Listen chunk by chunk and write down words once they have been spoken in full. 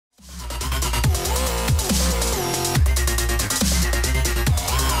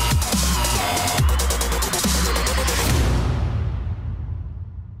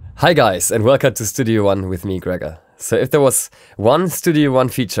Hi guys, and welcome to Studio One with me, Gregor. So if there was one Studio One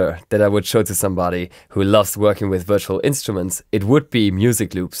feature that I would show to somebody who loves working with virtual instruments, it would be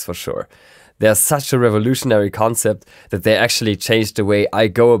Musicloops for sure. They're such a revolutionary concept that they actually changed the way I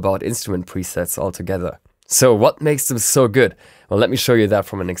go about instrument presets altogether. So what makes them so good? Well, let me show you that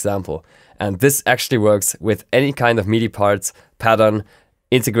from an example. And this actually works with any kind of MIDI parts, pattern,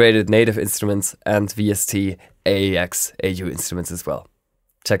 integrated native instruments, and VST, AAX, AU instruments as well.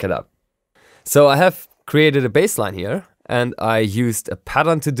 Check it out. So I have created a bass line here and I used a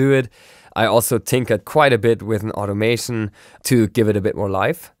pattern to do it. I also tinkered quite a bit with an automation to give it a bit more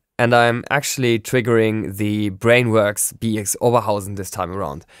life. And I'm actually triggering the Brainworks BX Oberhausen this time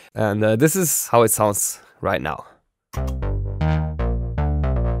around. And this is how it sounds right now.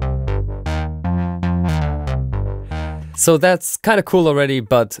 So that's kind of cool already,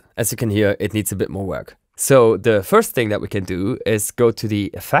 but as you can hear, it needs a bit more work. So the first thing that we can do is go to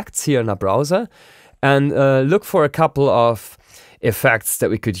the effects here in our browser and look for a couple of effects that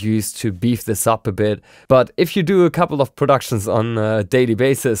we could use to beef this up a bit. But if you do a couple of productions on a daily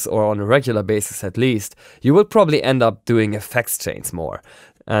basis or on a regular basis at least, you will probably end up doing effects chains more.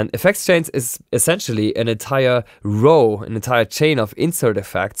 And effects chains is essentially an entire row, an entire chain of insert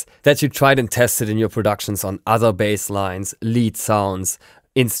effects that you tried and tested in your productions on other bass lines, lead sounds,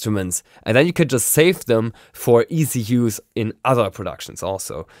 instruments, and then you could just save them for easy use in other productions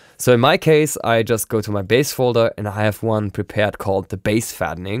also. So in my case, I just go to my bass folder and I have one prepared called the bass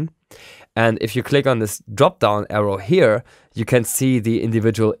fattening. And if you click on this drop down arrow here, you can see the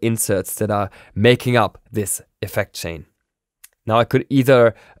individual inserts that are making up this effect chain. Now I could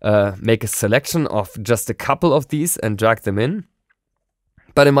either make a selection of just a couple of these and drag them in.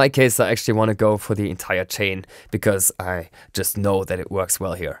 But in my case, I actually want to go for the entire chain because I just know that it works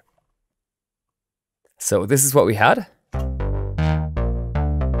well here. So this is what we had.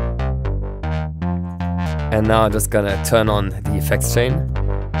 And now I'm just gonna turn on the effects chain.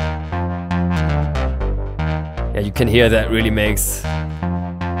 Yeah, you can hear that really makes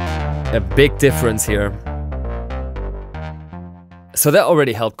a big difference here. So that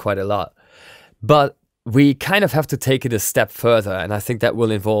already helped quite a lot. But we kind of have to take it a step further, and I think that will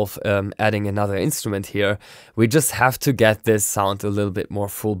involve adding another instrument here. We just have to get this sound a little bit more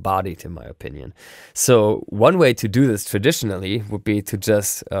full-bodied, in my opinion. So one way to do this traditionally would be to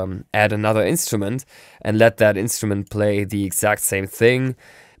just add another instrument and let that instrument play the exact same thing.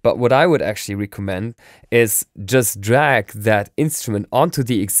 But what I would actually recommend is just drag that instrument onto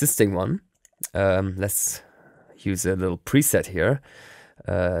the existing one. Let's use a little preset here.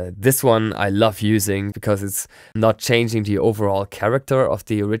 This one I love using because it's not changing the overall character of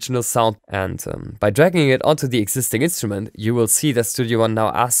the original sound, and by dragging it onto the existing instrument, you will see that Studio One now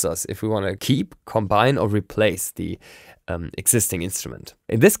asks us if we want to keep, combine or replace the existing instrument.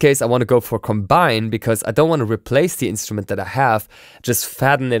 In this case, I want to go for combine because I don't want to replace the instrument that I have, just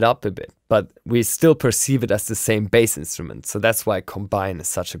fatten it up a bit, but we still perceive it as the same bass instrument, so that's why combine is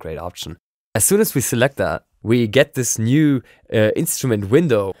such a great option. As soon as we select that, we get this new instrument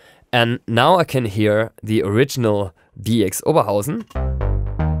window, and now I can hear the original BX Oberhausen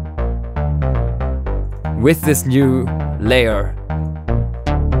with this new layer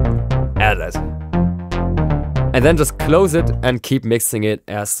added. And then just close it and keep mixing it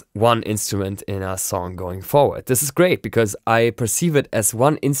as one instrument in our song going forward. This is great because I perceive it as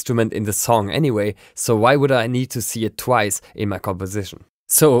one instrument in the song anyway, so why would I need to see it twice in my composition?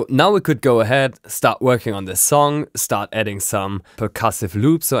 So now we could go ahead, start working on this song, start adding some percussive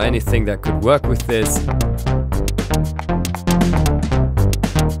loops or anything that could work with this.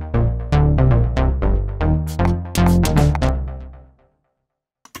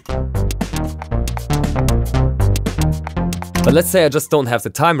 But let's say I just don't have the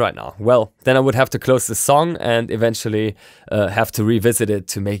time right now. Well, then I would have to close the song and eventually have to revisit it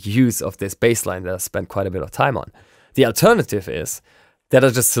to make use of this bass line that I spent quite a bit of time on. The alternative is that I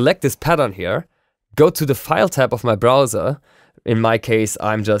just select this pattern here, go to the file tab of my browser. In my case,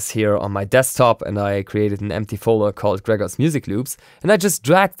 I'm just here on my desktop and I created an empty folder called Gregor's Musicloops, and I just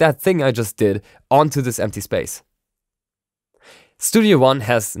dragged that thing I just did onto this empty space. Studio One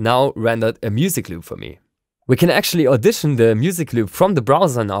has now rendered a music loop for me. We can actually audition the music loop from the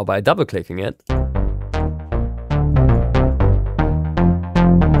browser now by double-clicking it.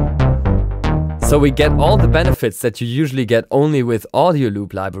 So we get all the benefits that you usually get only with audio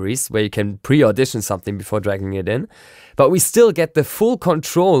loop libraries, where you can pre-audition something before dragging it in. But we still get the full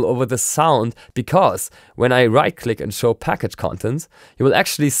control over the sound because when I right-click and show package contents, you will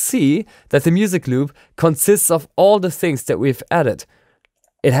actually see that the music loop consists of all the things that we've added.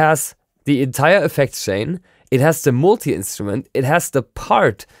 It has the entire effects chain. it has the multi-instrument, it has the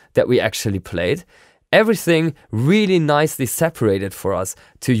part that we actually played. Everything really nicely separated for us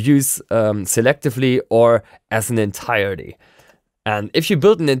to use selectively or as an entirety. And if you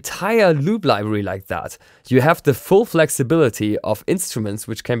build an entire loop library like that, you have the full flexibility of instruments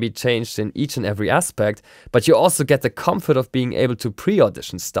which can be changed in each and every aspect, but you also get the comfort of being able to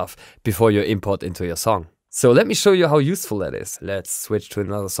pre-audition stuff before you import into your song. So let me show you how useful that is. Let's switch to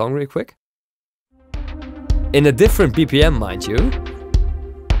another song real quick. In a different BPM, mind you.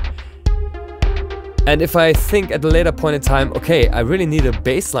 And if I think at a later point in time, okay, I really need a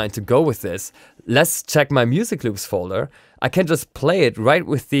bass line to go with this, let's check my Musicloops folder. I can just play it right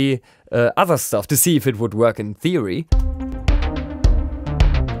with the other stuff to see if it would work in theory.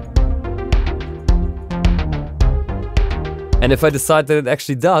 And if I decide that it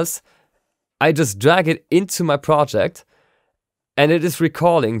actually does, I just drag it into my project and it is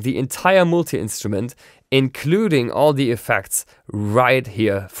recalling the entire multi-instrument, including all the effects right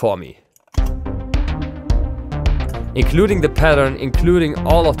here for me. Including the pattern, including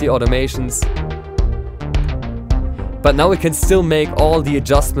all of the automations. But now we can still make all the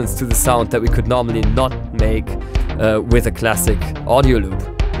adjustments to the sound that we could normally not make with a classic audio loop.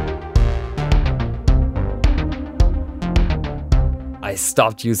 I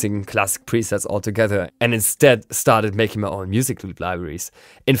stopped using classic presets altogether and instead started making my own music loop libraries.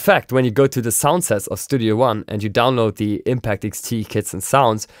 In fact, when you go to the sound sets of Studio One and you download the Impact XT kits and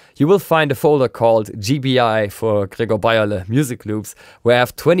sounds, you will find a folder called GBI for Gregor Beyerle Music Loops, where I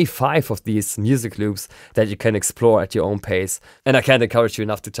have 25 of these music loops that you can explore at your own pace, and I can't encourage you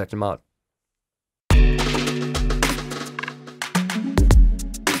enough to check them out.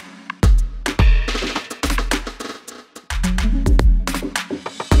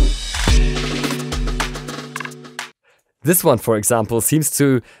 This one, for example, seems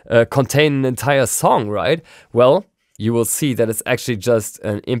to contain an entire song, right? Well, you will see that it's actually just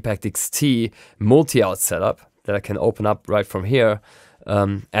an Impact XT multi-out setup that I can open up right from here.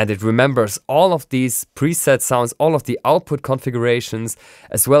 And it remembers all of these preset sounds, all of the output configurations,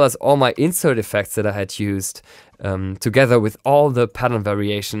 as well as all my insert effects that I had used, together with all the pattern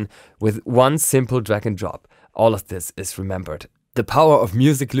variation with one simple drag and drop. All of this is remembered. The power of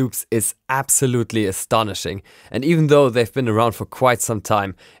music loops is absolutely astonishing, and even though they've been around for quite some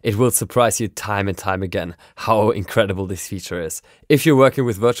time, it will surprise you time and time again how incredible this feature is. If you're working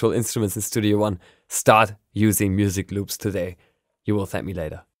with virtual instruments in Studio One, start using music loops today. You will thank me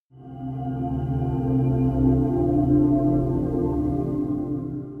later.